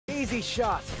Easy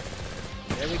shot.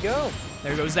 There we go.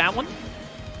 There goes that one.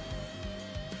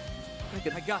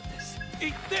 I got this.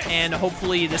 Eat this. And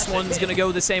hopefully this one's gonna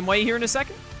go the same way here in a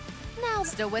second. Now,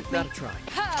 still with me? Gotta try.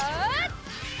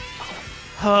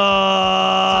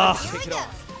 Take it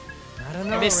off. I don't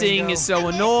know, Missing Ringo. is so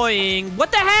annoying.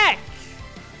 What the heck?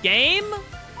 Game?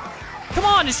 Come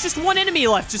on, it's just one enemy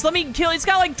left. Just let me kill. It's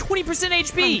got like 20%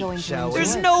 HP. Shall we?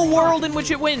 There's no world in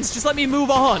which it wins. Just let me move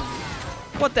on.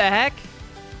 What the heck?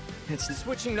 It's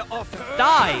switching to off.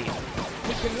 Die.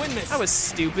 We can win this. That was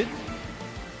stupid.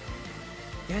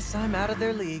 Guess I'm out of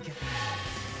their league.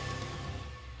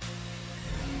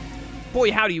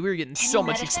 Boy, howdy, we were getting so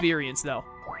much experience, though.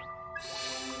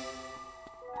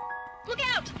 Look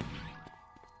out!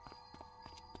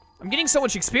 I'm getting so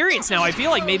much experience now. I feel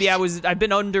like maybe I've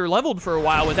been under-leveled for a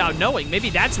while without knowing. Maybe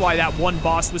that's why that one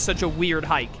boss was such a weird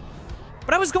hike.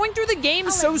 But I was going through the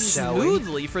game so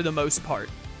smoothly for the most part.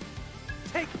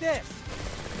 Take this.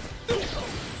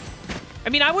 I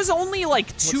mean, I was only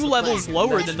like 2 levels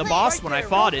lower than the boss when I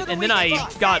fought it, and then I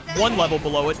got 1 level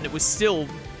below it, and it was still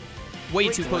way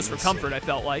too close for comfort, I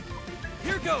felt like.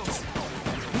 Here goes.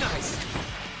 Nice.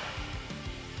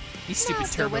 These stupid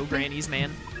turbo grannies,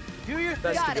 man. Do your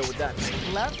best to go with that.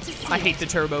 Love to see I hate the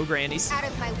turbo grannies. out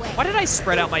of my way. Why did I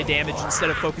spread out my damage instead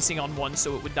of focusing on one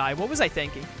so it would die? What was I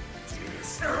thinking?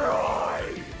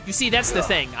 You see, that's the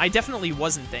thing. I definitely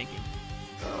wasn't thinking.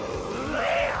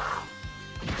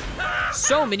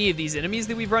 So many of these enemies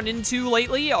that we've run into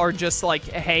lately are just like,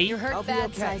 hey, You hurt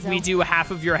bad, Sizo. we do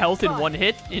half of your health in 1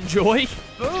 hit. Enjoy.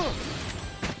 Boom.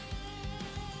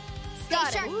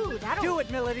 Got it. Ooh, Do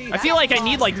it, Melody. I feel like I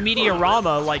need like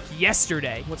Meteorama like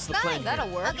yesterday. What's the plan? That'll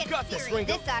here? work. Got this,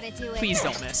 Ringo. Please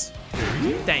don't miss.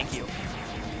 Thank you.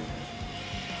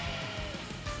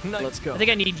 Nice. Let's go. I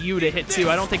think I need you to hit too.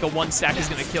 I don't think a 1 stack is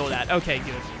gonna kill that. Okay,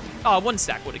 good. 1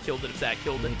 stack would have killed it if that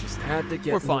killed it. Just had to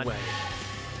get We're in fine. the way.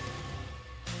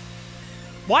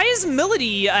 Why is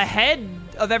Melody ahead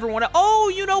of everyone else?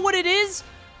 Oh, you know what it is?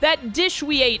 That dish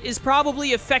we ate is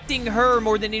probably affecting her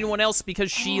more than anyone else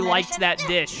because she liked that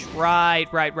dish. Right.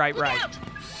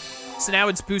 So now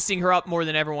it's boosting her up more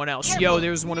than everyone else. Yo,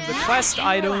 there's one of the quest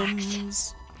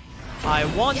items. I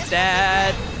want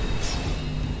that.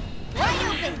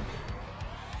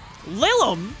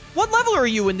 Lilum? What level are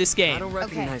you in this I game? don't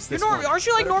recognize this You're one. aren't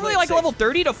you like Better normally play like safe. level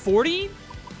 30 to 40?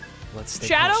 Let's stay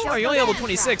Shadow? cautious. Or are you only level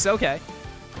 26? Okay.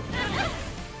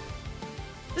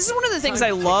 This is one of the things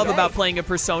I love about playing a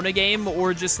Persona game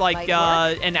or just like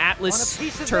an Atlas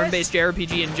turn-based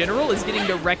JRPG in general is getting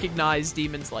to recognize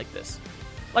demons like this.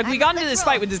 Like, we got into this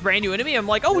fight with this brand new enemy, I'm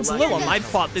like, oh, it's Lilum. I'd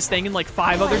fought this thing in like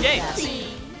 5 other games.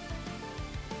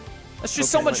 That's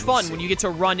just so much fun when you get to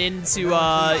run into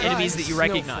enemies that you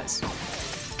recognize.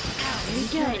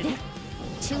 Good.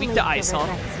 Weak to ice, huh?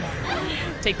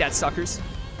 Take that, suckers.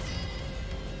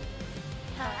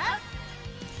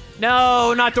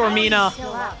 No, not Dormina.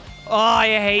 Oh, I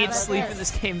hate sleep in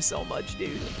this game so much,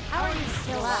 dude. How are you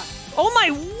still up? Oh my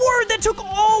word, that took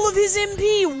all of his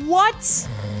MP. What?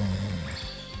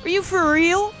 Are you for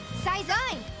real?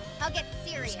 Sizine. I'll get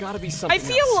serious. There's gotta be something I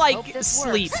feel else. like this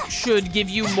sleep works. should give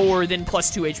you more than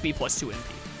plus 2 HP, plus 2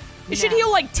 MP. It should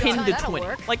heal like 10 to that'll 20.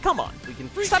 work. Like, come on. We can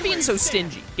Stop being so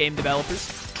stingy, game developers.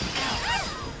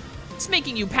 It's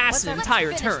making you pass an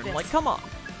entire turn. Like, come on.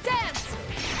 Dance.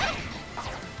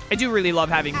 I do really love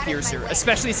having Piercer,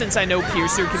 especially since I know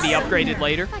Piercer can be upgraded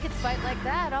later. I could fight like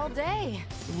that all day.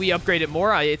 If we upgrade it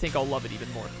more, I think I'll love it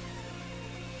even more.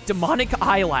 Demonic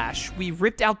eyelash. We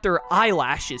ripped out their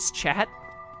eyelashes, chat.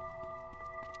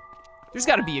 There's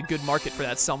got to be a good market for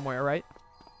that somewhere, right?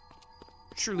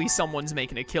 Surely someone's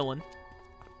making a killing.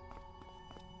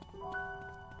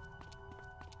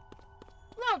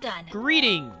 Well done.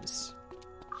 Greetings.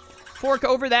 Fork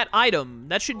over that item.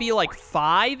 That should be like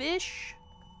 5-ish.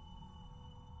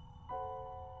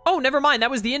 Oh, never mind.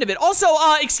 That was the end of it. Also,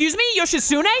 excuse me,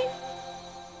 Yoshitsune?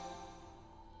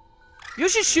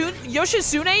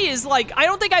 Yoshitsune is like, I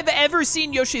don't think I've ever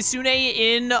seen Yoshitsune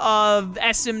in a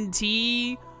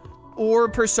SMT or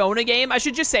Persona game. I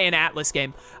should just say an Atlas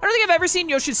game. I don't think I've ever seen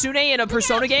Yoshitsune in a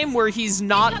Persona game where he's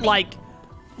not like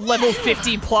level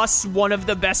 50 plus one of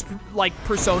the best like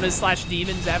Personas slash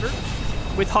demons ever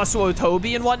with Hasuo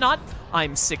Tobi and whatnot.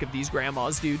 I'm sick of these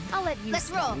grandmas, dude. I'll let you. Let's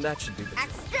roll. That should do this.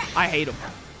 I hate them.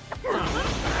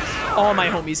 All my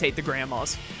homies hate the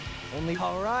grandmas. Only.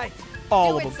 All right.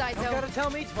 All of them. You gotta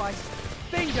tell me twice.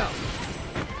 Bingo.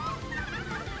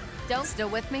 Don't still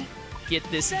with me. Get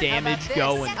this damage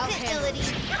going. I'll handle it.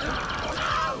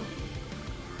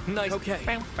 Nice. Okay.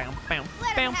 Bam, bam, bam,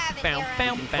 bam, bam,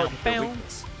 bam, bam, bam.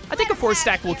 I think a 4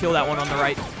 stack will kill that one on the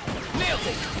right. Nailed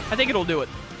it. I think it'll do it.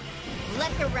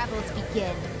 Let the rebels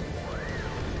begin.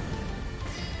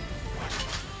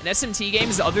 In SMT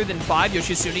games other than 5,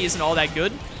 Yoshitsune isn't all that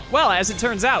good. Well, as it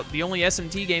turns out, the only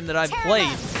SMT game that I've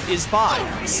played is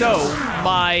 5. So,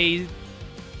 my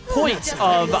point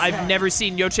of I've never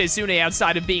seen Yoshitsune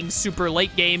outside of being super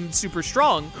late game, super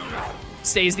strong,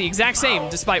 stays the exact same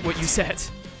despite what you said.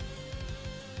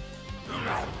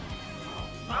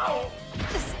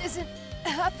 This isn't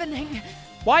happening.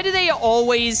 Why do they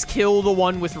always kill the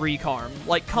one with Recarm?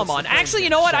 Like, come on. Actually,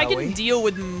 you know what? I can deal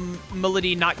with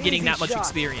Melody not getting that much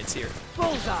experience here.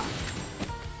 Bullseye.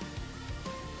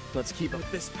 Let's keep up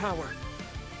this power.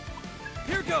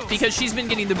 Here goes. Because she's been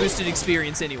getting the boosted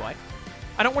experience anyway.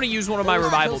 I don't want to use one of my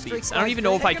revival beats. I don't even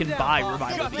know if I can buy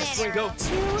revival beats.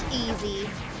 Too easy.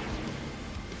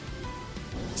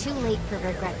 Too late for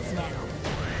regrets now.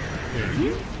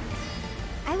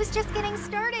 I was just getting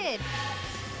started.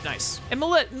 Nice. And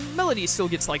Melody still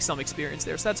gets, like, some experience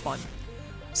there, so that's fun.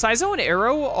 Saizo and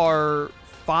Arrow are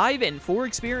 5 and 4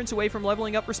 experience away from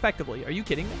leveling up, respectively. Are you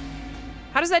kidding me?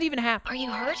 How does that even happen? Are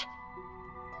you hurt?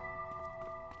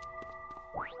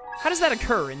 How does that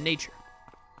occur in nature?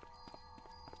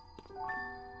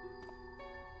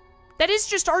 That is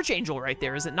just Archangel right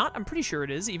there, is it not? I'm pretty sure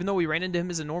it is, even though we ran into him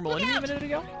as a normal enemy a minute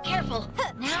ago. Careful.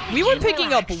 Now We were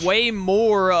picking up way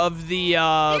more of the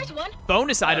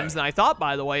bonus items than I thought,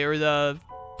 by the way, or the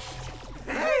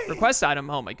request item.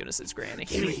 Oh my goodness, it's Granny.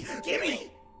 Gimme.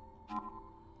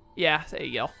 Yeah, there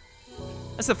you go.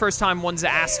 That's the first time one's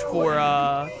asked for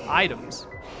items.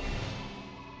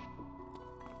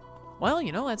 Well,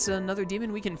 you know, that's another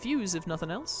demon we can fuse, if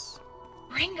nothing else.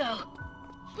 Ringo,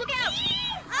 look out!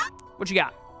 What you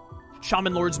got?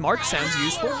 Shaman Lord's Mark sounds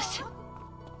useful.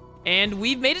 And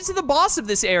we've made it to the boss of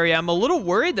this area. I'm a little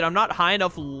worried that I'm not high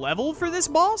enough level for this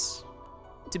boss,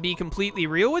 to be completely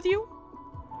real with you.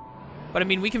 But I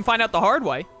mean, we can find out the hard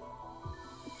way.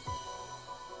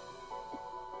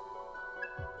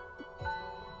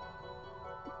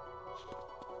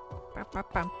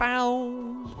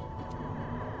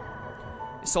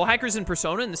 Is Soul Hackers and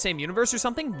Persona in the same universe or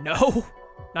something? No,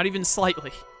 not even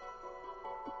slightly.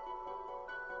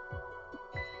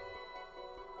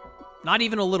 Not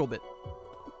even a little bit.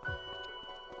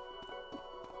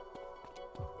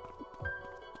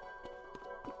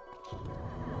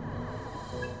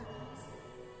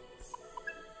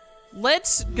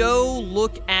 Let's go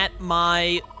look at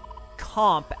my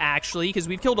comp, actually, because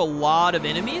we've killed a lot of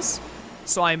enemies.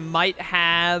 So I might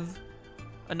have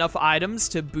enough items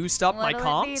to boost up my comps.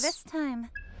 What'll it be this time?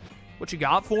 What you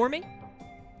got for me?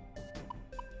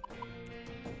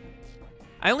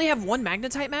 I only have 1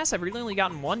 Magnetite Mass. I've really only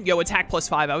gotten 1. Yo, attack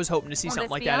 +5. I was hoping to see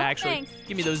something like that, actually. Thanks.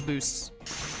 Give me those boosts.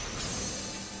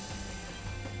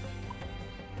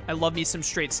 I love me some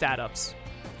straight stat ups.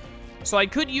 So I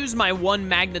could use my 1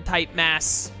 Magnetite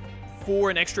Mass for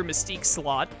an extra Mystique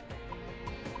slot.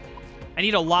 I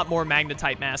need a lot more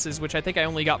Magnetite Masses, which I think I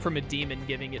only got from a demon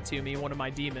giving it to me, one of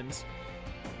my demons.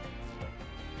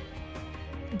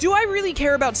 Do I really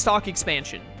care about stock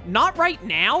expansion? Not right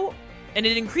now. And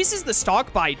it increases the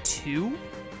stock by 2,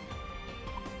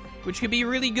 which could be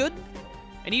really good.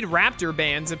 I need Raptor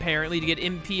Bands, apparently, to get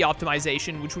MP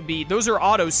optimization, which would be... Those are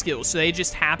auto skills, so they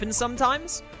just happen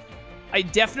sometimes. I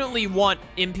definitely want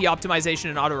MP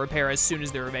optimization and auto repair as soon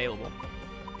as they're available.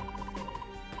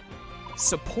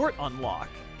 Support unlock.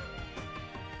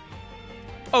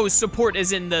 Oh, support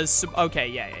is in the... Okay,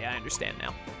 yeah, I understand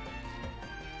now.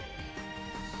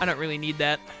 I don't really need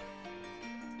that.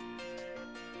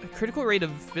 A critical rate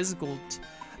of physical...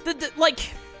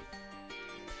 like...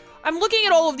 I'm looking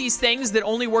at all of these things that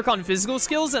only work on physical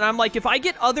skills, and I'm like, if I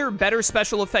get other better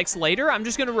special effects later, I'm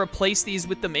just going to replace these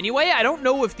with them anyway. I don't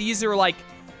know if these are, like...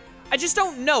 I just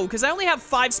don't know, because I only have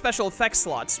 5 special effects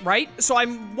slots, right? So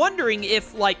I'm wondering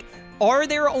if, like, are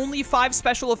there only 5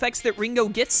 special effects that Ringo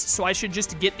gets, so I should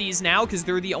just get these now because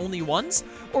they're the only ones?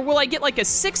 Or will I get, like, a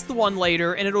 6th one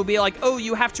later, and it'll be like, oh,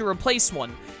 you have to replace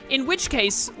one? In which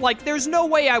case, like, there's no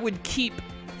way I would keep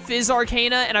Fizz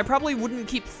Arcana, and I probably wouldn't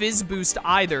keep Fizz Boost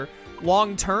either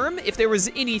long term if there was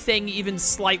anything even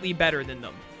slightly better than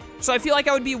them. So I feel like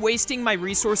I would be wasting my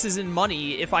resources and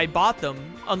money if I bought them,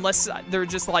 unless they're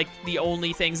just, like, the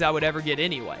only things I would ever get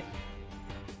anyway.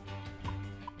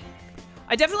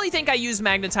 I definitely think I use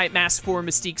Magnetite Mass for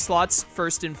Mystique slots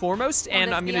first and foremost,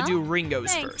 and I'm gonna do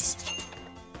Ringo's first.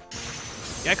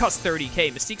 Yeah, it costs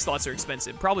 30k. Mystique slots are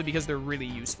expensive, probably because they're really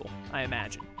useful, I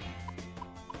imagine.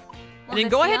 And then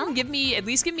go ahead and give me, at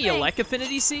least give me Elec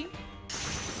Affinity C.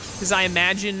 Because I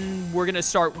imagine we're gonna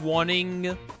start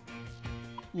wanting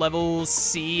level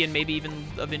C and maybe even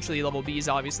eventually level Bs,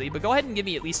 obviously. But go ahead and give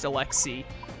me at least Elec C.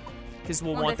 because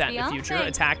we'll want that in the future.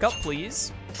 Attack up,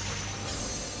 please.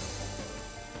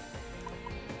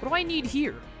 What do I need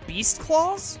here? Beast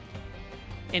Claws?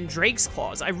 And Drake's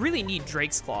Claws. I really need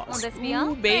Drake's Claws.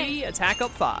 Ooh, baby. Attack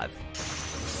up 5.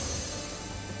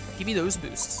 Give me those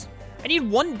boosts. I need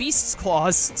 1 Beast's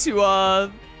Claws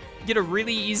to get a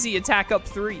really easy attack up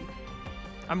 3.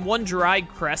 I'm 1 Dry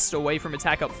Crest away from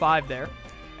attack up 5 there.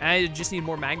 I just need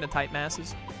more Magnetite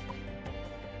masses.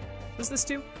 What does this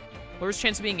do? Lowers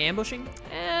chance of being ambushing?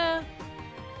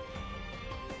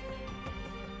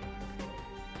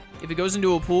 If it goes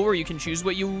into a pool where you can choose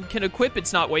what you can equip,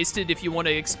 it's not wasted if you want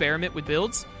to experiment with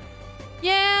builds.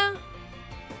 Yeah.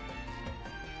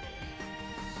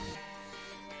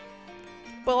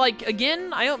 But, like,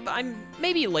 again, I'm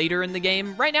maybe later in the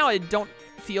game. Right now, I don't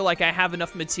feel like I have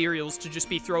enough materials to just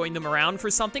be throwing them around for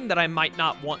something that I might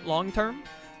not want long-term.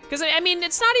 Because, I mean,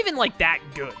 it's not even, like, that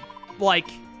good. Like,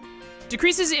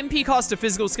 decreases MP cost of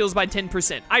physical skills by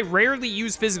 10%. I rarely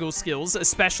use physical skills,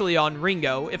 especially on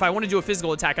Ringo. If I want to do a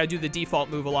physical attack, I do the default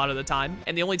move a lot of the time.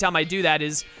 And the only time I do that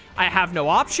is I have no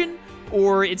option,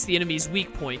 or it's the enemy's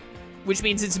weak point. Which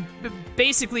means it's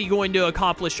basically going to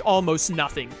accomplish almost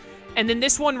nothing. And then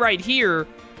this one right here,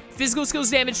 physical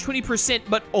skills damage 20%,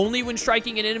 but only when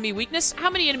striking an enemy weakness. How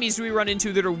many enemies do we run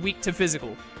into that are weak to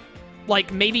physical?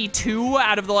 Like, maybe 2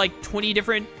 out of the, like, 20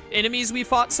 different enemies we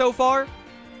fought so far?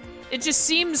 It just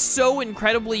seems so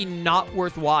incredibly not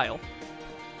worthwhile.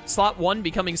 Slot 1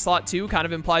 becoming slot 2 kind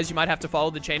of implies you might have to follow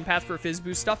the chain path for Fizz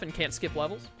Boost stuff and can't skip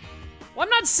levels. Well, I'm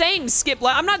not saying skip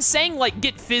I'm not saying, like,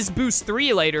 get Fizz Boost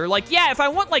 3 later. Like, yeah, if I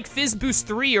want, like, Fizz Boost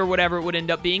 3 or whatever it would end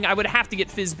up being, I would have to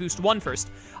get Fizz Boost 1 first.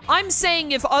 I'm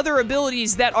saying if other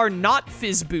abilities that are not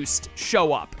Fizz Boost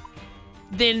show up,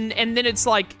 then it's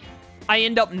like, I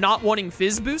end up not wanting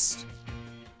Fizz Boost.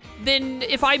 Then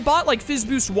if I bought, like, Fizz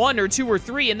Boost 1 or 2 or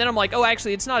 3, and then I'm like, oh,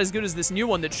 actually, it's not as good as this new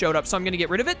one that showed up, so I'm gonna get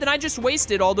rid of it, then I just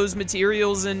wasted all those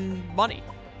materials and money,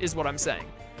 is what I'm saying.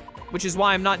 Which is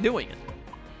why I'm not doing it.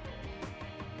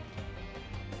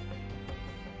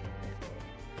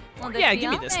 Yeah, give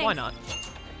me this. Why not?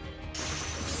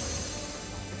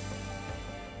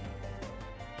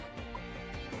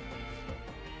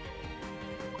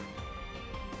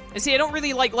 And see, I don't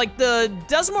really like the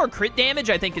does more crit damage,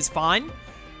 I think is fine.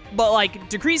 But, like,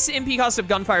 decrease MP cost of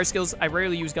gunfire skills. I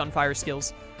rarely use gunfire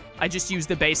skills. I just use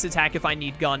the base attack if I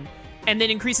need gun. And then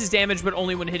increases damage, but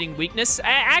only when hitting weakness.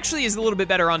 Actually is a little bit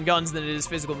better on guns than it is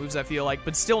physical moves, I feel like,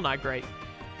 but still not great.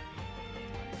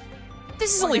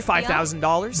 This is only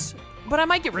 $5,000, but I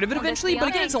might get rid of it eventually. But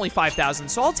again, it's only $5,000,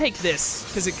 so I'll take this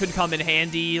because it could come in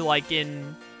handy, like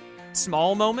in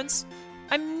small moments.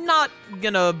 I'm not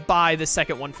gonna buy the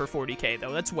second one for 40K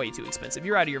though. That's way too expensive.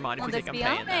 You're out of your mind if you think I'm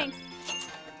paying that.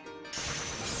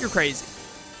 You're crazy.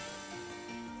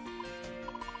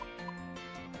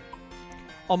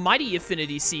 Almighty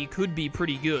Affinity C could be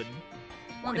pretty good.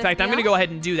 In fact, I'm gonna go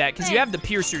ahead and do that because you have the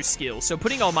Piercer skill. So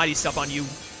putting Almighty stuff on you,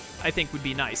 I think would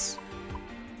be nice.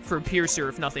 For Piercer,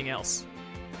 if nothing else.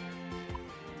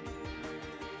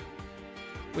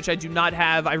 Which I do not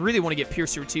have. I really want to get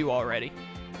Piercer 2 already.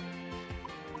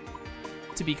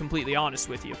 To be completely honest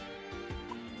with you.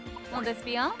 Will this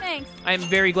be all? Thanks. I am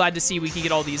very glad to see we can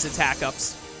get all these attack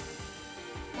ups.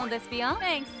 Will this be all?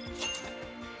 Thanks.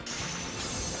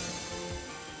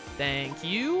 Thank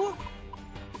you.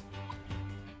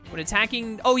 When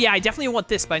attacking... Oh, yeah, I definitely want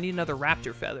this, but I need another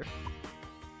Raptor Feather.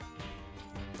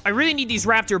 I really need these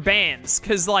Raptor Bands,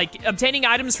 because, like, obtaining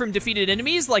items from defeated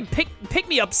enemies, like, Pick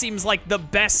Me Up seems like the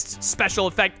best special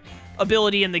effect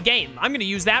ability in the game. I'm going to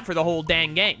use that for the whole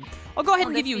dang game. I'll go ahead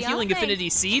and give you Healing Affinity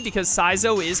C, because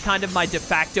Saizo is kind of my de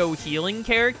facto healing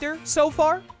character so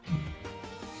far.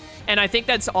 And I think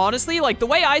that's honestly, like, the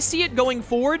way I see it going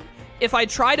forward, if I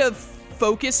try to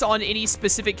focus on any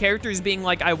specific characters being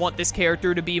like, I want this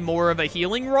character to be more of a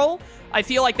healing role, I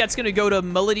feel like that's going to go to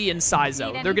Melody and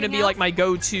Saizo. They're going to be like my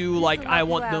go-to, like, I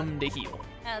want them to heal.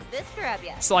 How's this grab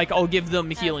ya? So, like, I'll give them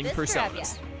healing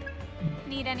personas.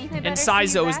 Need anything and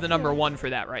Saizo is the number 1 for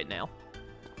that right now.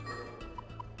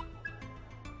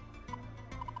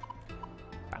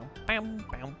 Bow, bow,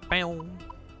 bow, bow.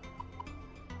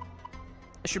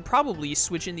 I should probably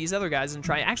switch in these other guys and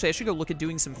try... Actually, I should go look at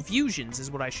doing some fusions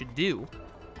is what I should do.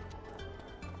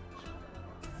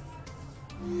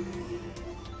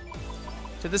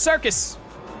 To the circus!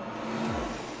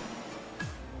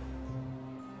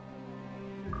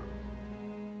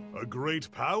 A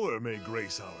great power may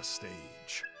grace our stage.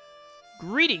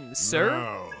 Greetings, sir.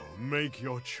 Now, make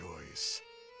your choice.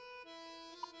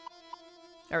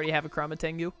 I already have a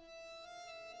Chromatengu.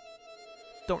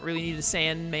 Don't really need a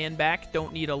Sandman back.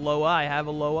 Don't need a Loa. I have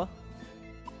a Loa.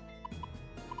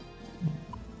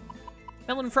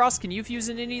 Helen Frost, can you fuse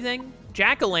in anything?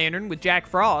 Jack-o'-lantern with Jack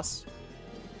Frost.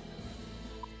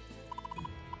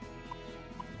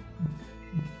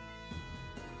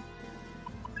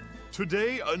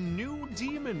 Today, a new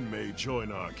demon may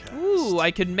join our cast. Ooh,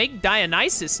 I could make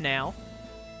Dionysus now.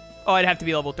 Oh, I'd have to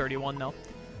be level 31, though.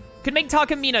 Could make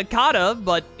Takamina Kata,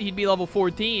 but he'd be level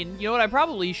 14. You know what? I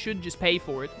probably should just pay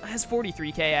for it. It has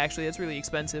 43k, actually. That's really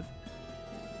expensive.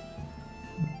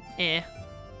 I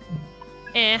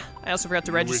also forgot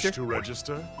to register. Wish to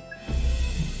register?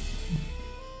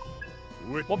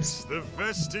 Witness Whoops. the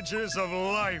vestiges of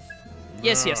life.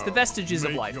 Yes, yes, the vestiges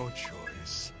of Make life. your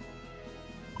choice.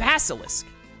 Basilisk.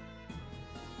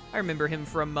 I remember him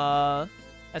from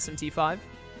SMT5.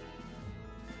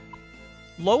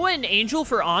 Loa and Angel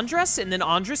for Andres, and then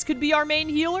Andres could be our main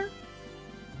healer?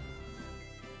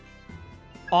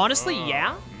 Honestly,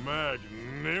 yeah.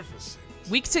 Magnificent.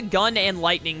 Weak to gun and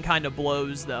lightning kind of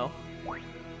blows, though.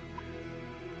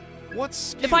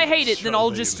 What If I hate it, then skills I'll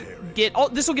shall just they inherit? get... Oh,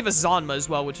 this will give us Zanma as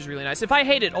well, which is really nice. If I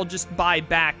hate it, I'll just buy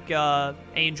back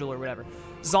Angel or whatever.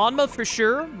 Zanma for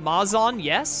sure. Mazan,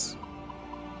 yes.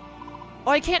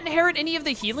 Oh, I can't inherit any of the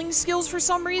healing skills for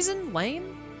some reason?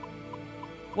 Lame.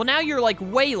 Well, now you're, like,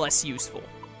 way less useful.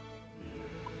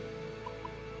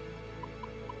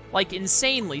 Like,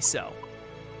 insanely so.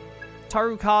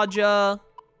 Tarukaja.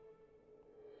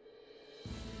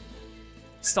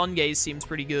 Stun Gaze seems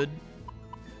pretty good.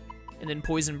 And then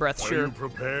Poison Breath, Are sure. you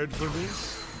prepared for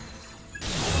this?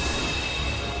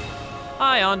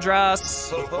 Hi,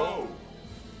 Andras. Ho-ho.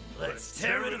 Let's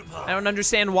tear it apart. I don't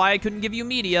understand why I couldn't give you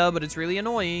media, but it's really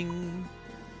annoying.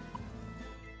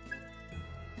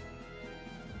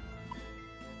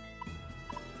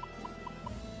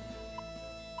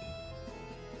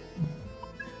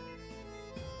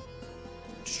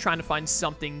 Just trying to find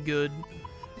something good.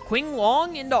 Qing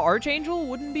Long into Archangel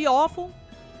wouldn't be awful.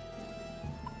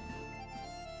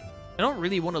 I don't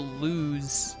really want to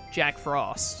lose Jack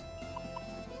Frost.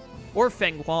 Or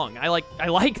Feng Huang. I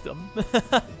like them.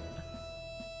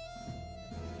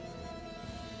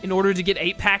 In order to get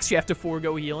 8 packs, you have to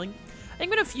forego healing. I'm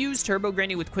gonna fuse Turbo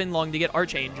Granny with Quinlong to get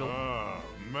Archangel. Ah,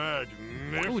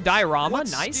 magnificent. Ooh, Diorama, What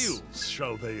nice. skills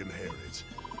shall they inherit?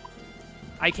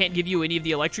 I can't give you any of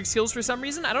the electric skills for some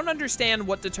reason. I don't understand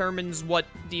what determines what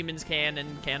demons can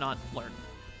and cannot learn.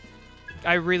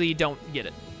 I really don't get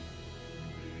it.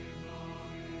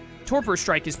 Torpor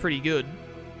Strike is pretty good.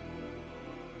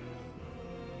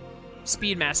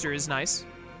 Speedmaster is nice.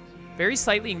 Very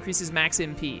slightly increases max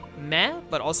MP. Meh,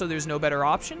 but also there's no better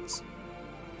options.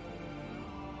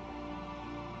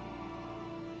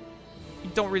 You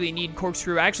don't really need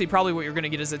Corkscrew. Actually, probably what you're going to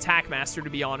get is Attack Master, to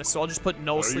be honest. So I'll just put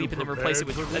No Are Sleep you and then replace it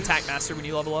prepared with for this? Attack Master when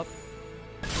you level up.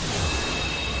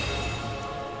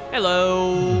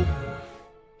 Hello.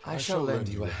 I shall lend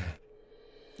you a hand.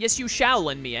 Yes, you shall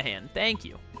lend me a hand. Thank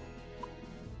you.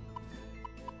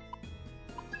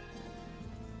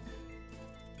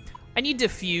 I need to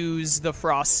fuse the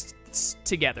Frosts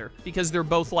together because they're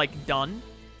both, like, done.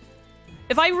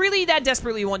 If I really that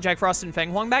desperately want Jack Frost and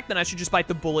Feng Huang back, then I should just bite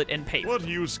the bullet and pay for What it.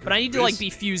 use But I need to, could like, this- be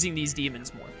fusing these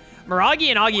demons more. Miragi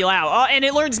and Agilao. Oh, and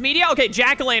it learns media? Okay,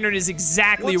 Jack-o'-lantern is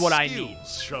exactly what I need.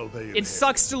 skills shall they It inherit?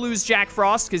 sucks to lose Jack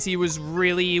Frost because he was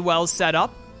really well set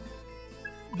up.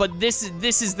 But this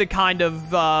is the kind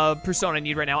of persona I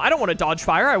need right now. I don't want to dodge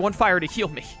fire. I want fire to heal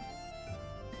me.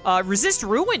 Resist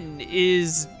Ruin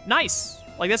is nice.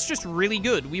 Like, that's just really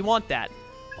good. We want that.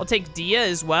 I'll take Dia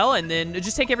as well, and then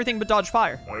just take everything but dodge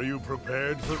fire. Are you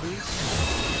prepared for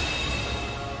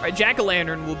this? All right,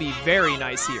 Jack-o'-lantern will be very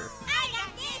nice here.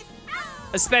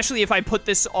 Especially if I put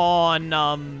this on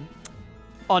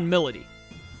Melody.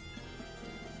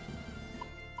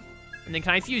 And then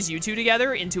can I fuse you two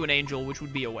together into an Angel, which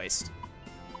would be a waste.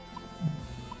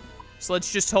 So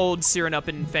let's just hold Sirenup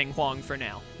and Feng Huang for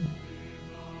now.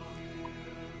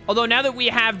 Although now that we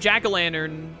have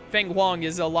Jack-o'-lantern, Feng Huang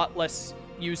is a lot less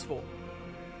useful.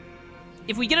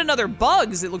 If we get another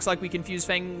Bugs, it looks like we can fuse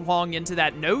Feng Huang into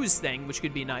that nose thing, which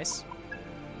could be nice.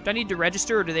 Do I need to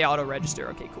register, or do they auto-register?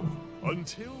 Okay, cool.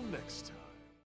 Until next time.